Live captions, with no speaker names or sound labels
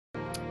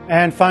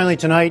And finally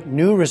tonight,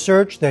 new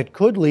research that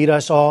could lead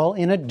us all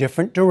in a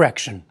different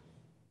direction.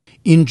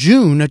 In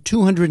June, a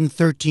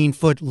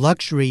 213-foot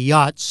luxury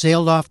yacht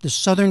sailed off the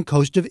southern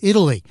coast of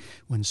Italy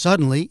when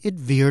suddenly it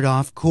veered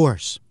off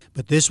course.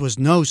 But this was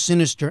no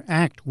sinister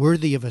act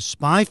worthy of a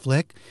spy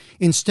flick.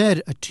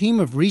 Instead, a team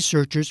of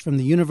researchers from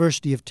the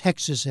University of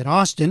Texas at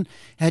Austin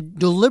had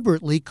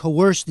deliberately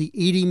coerced the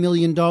 $80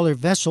 million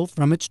vessel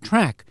from its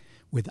track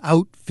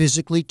without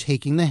physically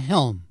taking the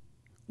helm.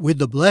 With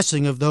the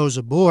blessing of those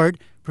aboard,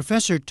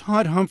 Professor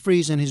Todd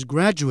Humphreys and his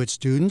graduate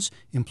students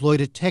employed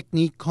a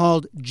technique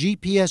called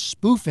GPS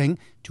spoofing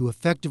to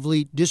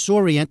effectively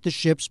disorient the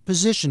ship's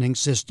positioning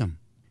system.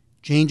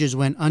 Changes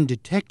went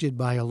undetected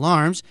by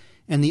alarms,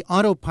 and the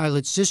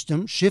autopilot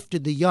system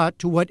shifted the yacht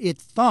to what it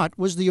thought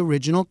was the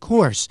original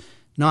course,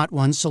 not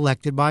one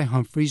selected by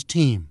Humphreys'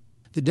 team.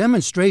 The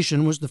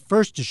demonstration was the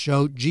first to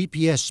show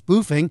GPS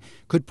spoofing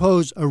could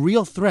pose a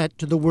real threat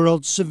to the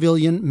world's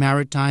civilian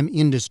maritime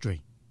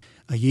industry.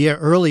 A year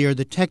earlier,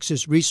 the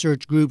Texas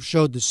research group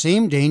showed the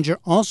same danger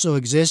also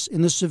exists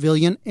in the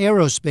civilian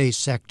aerospace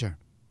sector.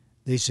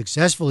 They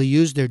successfully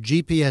used their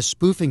GPS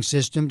spoofing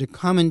system to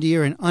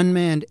commandeer an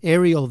unmanned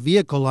aerial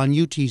vehicle on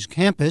UT's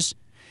campus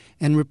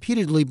and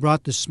repeatedly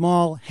brought the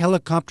small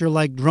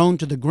helicopter-like drone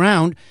to the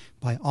ground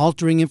by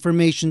altering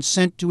information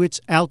sent to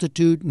its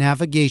altitude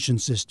navigation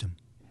system.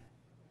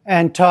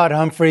 And Todd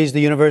Humphreys,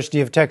 the University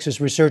of Texas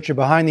researcher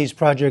behind these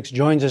projects,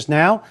 joins us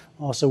now.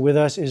 Also with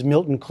us is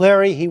Milton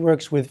Clary. He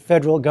works with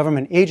federal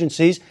government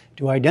agencies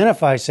to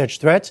identify such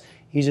threats.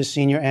 He's a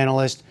senior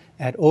analyst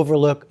at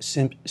Overlook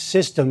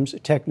Systems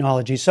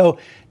Technology. So,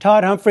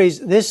 Todd Humphreys,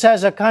 this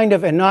has a kind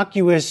of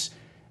innocuous,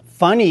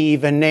 funny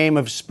even name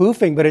of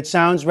spoofing, but it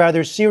sounds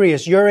rather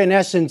serious. You're, in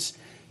essence,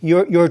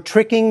 you're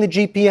tricking the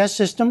GPS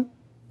system?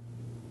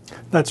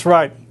 That's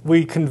right.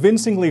 We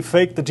convincingly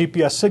fake the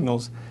GPS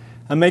signals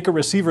and make a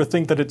receiver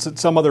think that it's at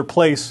some other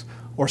place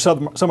or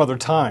some other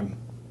time.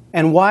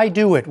 And why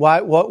do it?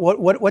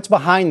 What's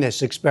behind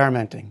this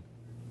experimenting?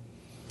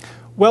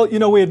 Well, you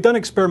know, we had done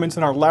experiments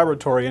in our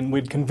laboratory and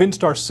we'd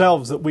convinced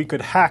ourselves that we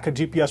could hack a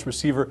GPS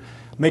receiver,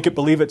 make it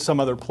believe it's some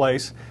other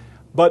place.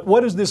 But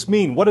what does this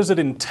mean? What does it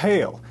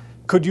entail?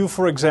 Could you,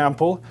 for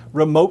example,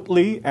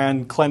 remotely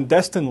and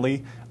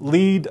clandestinely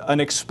lead an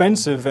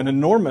expensive and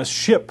enormous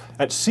ship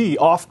at sea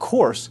off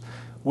course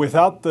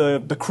without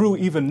the crew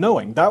even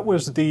knowing? That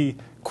was the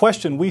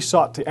question we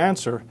sought to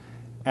answer,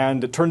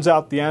 and it turns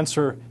out the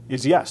answer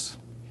is yes.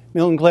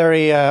 Milton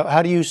Clary,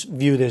 how do you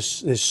view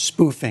this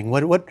spoofing?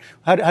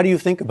 How do you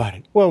think about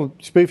it? Well,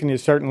 spoofing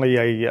is certainly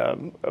a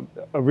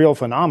real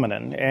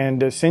phenomenon,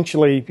 and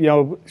essentially, you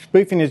know,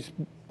 spoofing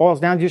boils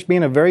down to just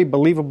being a very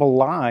believable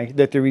lie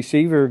that the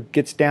receiver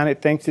gets down.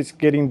 It thinks it's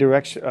getting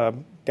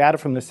data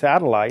from the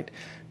satellite.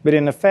 But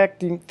in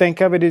effect, you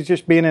think of it as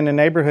just being in a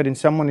neighborhood and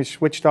someone has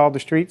switched all the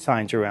street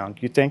signs around.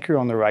 You think you're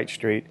on the right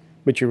street,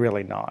 but you're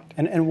really not.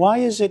 And why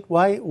is it?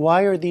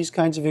 Why are these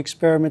kinds of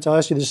experiments? I'll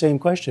ask you the same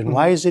question. Mm-hmm.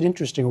 Why is it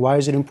interesting? Why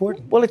is it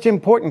important? Well, it's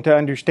important to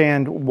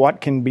understand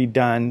what can be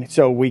done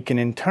so we can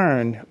in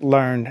turn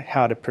learn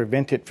how to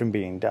prevent it from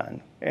being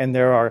done. And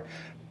there are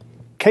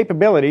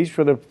capabilities.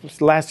 For the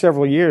last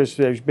several years,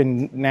 there's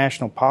been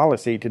national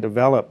policy to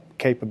develop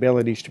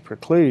capabilities to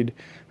preclude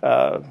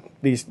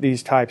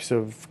these types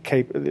of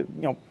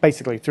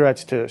basically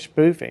threats to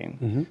spoofing.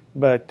 Mm-hmm.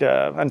 But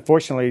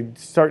unfortunately,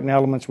 certain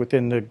elements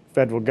within the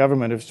federal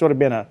government have sort of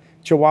been a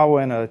chihuahua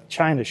in a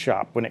china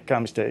shop when it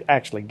comes to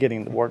actually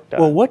getting the work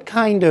done. Well, what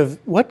kind of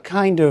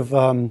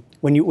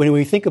when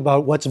we think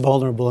about what's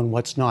vulnerable and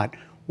what's not,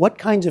 what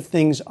kinds of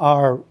things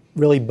are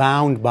really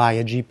bound by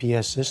a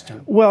GPS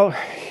system? Well,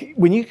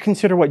 when you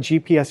consider what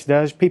GPS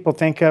does, people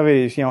think of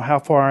it as, you know, how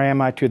far am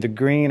I to the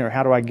green or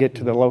how do I get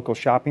to the local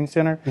shopping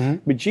center? Mm-hmm.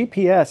 But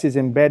GPS is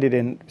embedded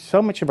in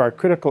so much of our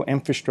critical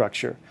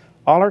infrastructure.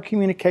 All our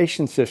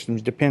communication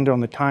systems depend on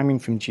the timing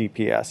from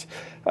GPS.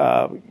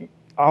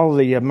 All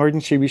the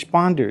emergency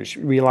responders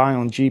rely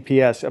on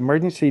GPS.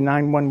 Emergency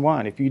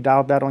 911, if you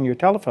dialed that on your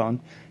telephone,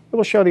 it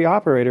will show the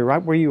operator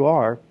right where you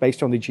are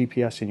based on the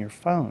GPS in your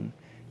phone.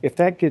 If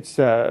that gets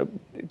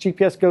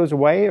GPS goes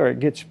away or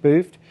it gets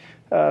spoofed,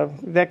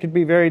 that could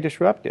be very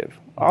disruptive.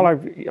 All our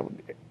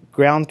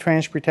ground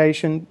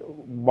transportation,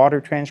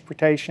 water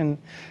transportation,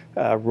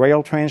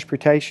 rail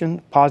transportation,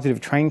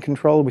 positive train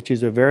control, which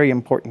is a very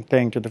important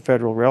thing to the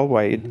Federal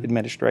Railway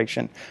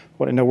Administration.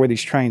 Want to know where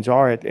these trains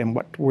are and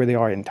where they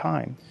are in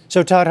time.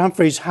 So, Todd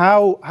Humphreys,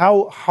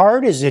 how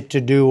hard is it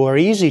to do or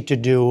easy to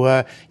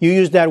do? You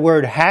used that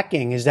word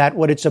hacking. Is that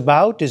what it's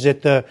about? Is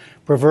it the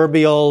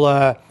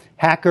proverbial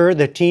hacker,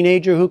 the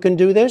teenager who can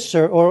do this,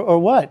 or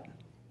what?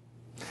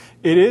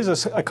 It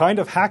is a kind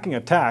of hacking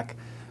attack,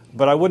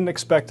 but I wouldn't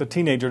expect a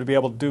teenager to be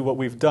able to do what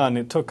we've done.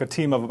 It took a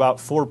team of about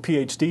 4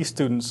 PhD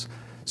students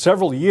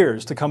several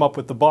years to come up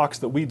with the box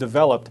that we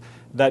developed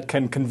that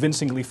can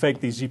convincingly fake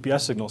these GPS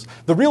signals.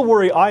 The real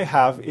worry I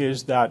have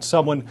is that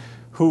someone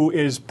who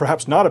is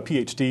perhaps not a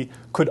PhD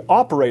could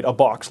operate a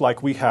box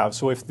like we have.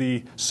 So if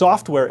the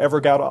software ever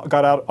got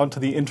out onto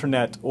the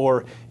internet,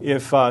 or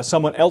if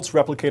someone else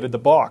replicated the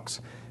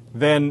box,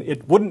 then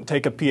it wouldn't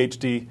take a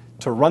PhD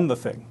to run the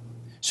thing.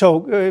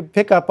 So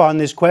pick up on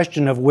this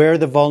question of where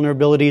the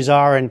vulnerabilities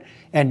are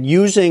and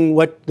using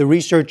what the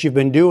research you've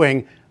been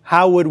doing,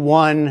 how would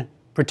one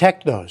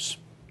protect those?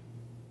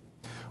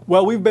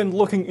 Well, we've been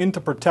looking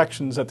into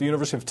protections at the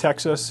University of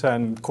Texas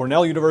and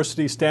Cornell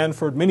University,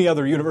 Stanford, many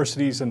other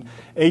universities and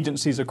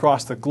agencies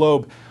across the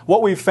globe.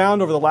 What we've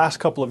found over the last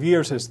couple of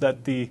years is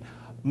that the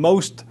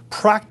most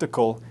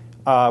practical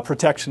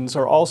protections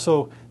are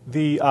also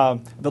the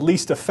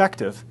least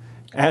effective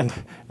and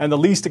the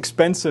least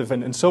expensive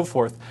and so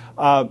forth.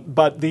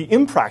 But the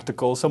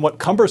impractical, somewhat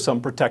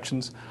cumbersome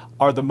protections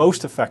are the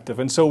most effective.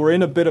 And so we're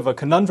in a bit of a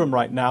conundrum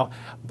right now,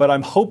 but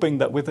I'm hoping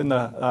that within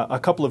a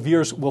couple of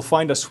years we'll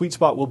find a sweet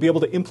spot. We'll be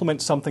able to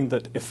implement something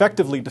that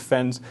effectively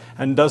defends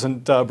and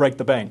doesn't break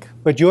the bank.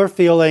 But your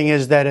feeling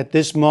is that at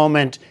this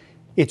moment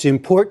it's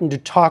important to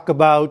talk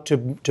about, to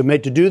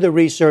do the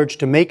research,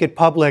 to make it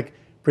public,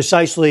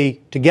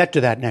 precisely to get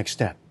to that next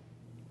step.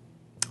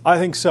 I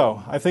think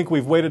so. I think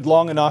we've waited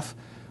long enough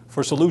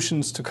for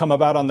solutions to come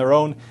about on their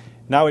own.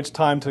 Now it's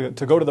time to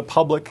go to the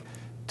public,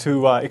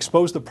 to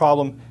expose the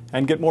problem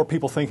and get more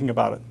people thinking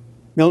about it.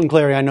 Milton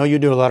Clary, I know you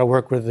do a lot of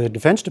work with the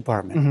Defense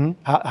Department.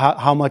 Mm-hmm.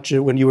 How much,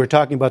 when you were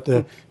talking about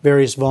the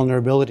various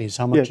vulnerabilities,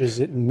 how much is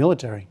it in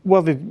military?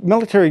 Well, the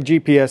military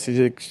GPS is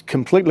a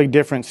completely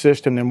different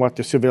system than what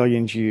the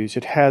civilians use.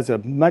 It has a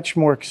much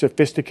more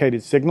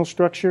sophisticated signal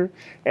structure,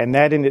 and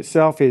that in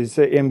itself is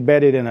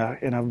embedded in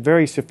a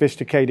very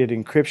sophisticated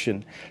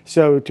encryption.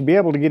 So to be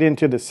able to get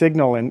into the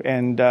signal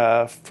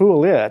and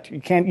fool it,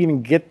 you can't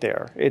even get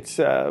there. It's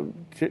to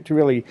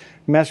really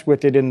mess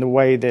with it in the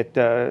way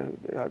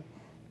that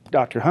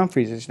Dr.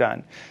 Humphreys has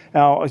done.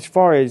 Now, as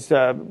far as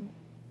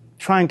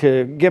trying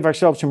to give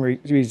ourselves some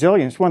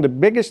resilience, one of the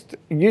biggest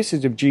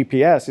uses of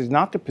GPS is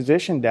not the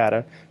position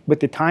data, but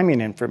the timing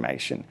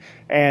information.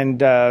 And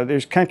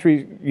there's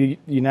countries,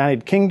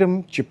 United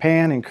Kingdom,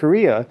 Japan, and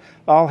Korea,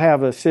 all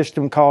have a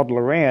system called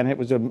LORAN. It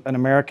was an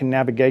American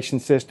navigation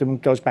system,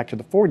 goes back to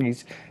the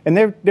 40s. And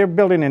they're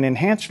building an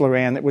enhanced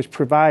LORAN that would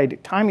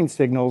provide timing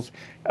signals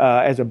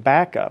as a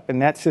backup.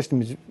 And that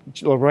system,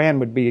 LORAN,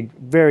 would be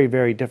very,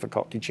 very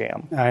difficult to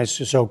jam.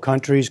 So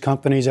countries,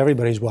 companies,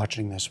 everybody's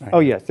watching this, right? Oh,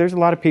 yes. There's a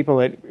lot of people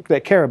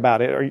that care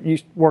about it or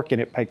work in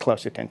it, pay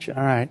close attention.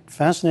 All right.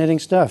 Fascinating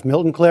stuff.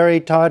 Milton Clary,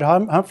 Todd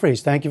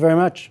Humphreys, thank you very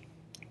much.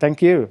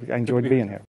 Thank you. I enjoyed being here.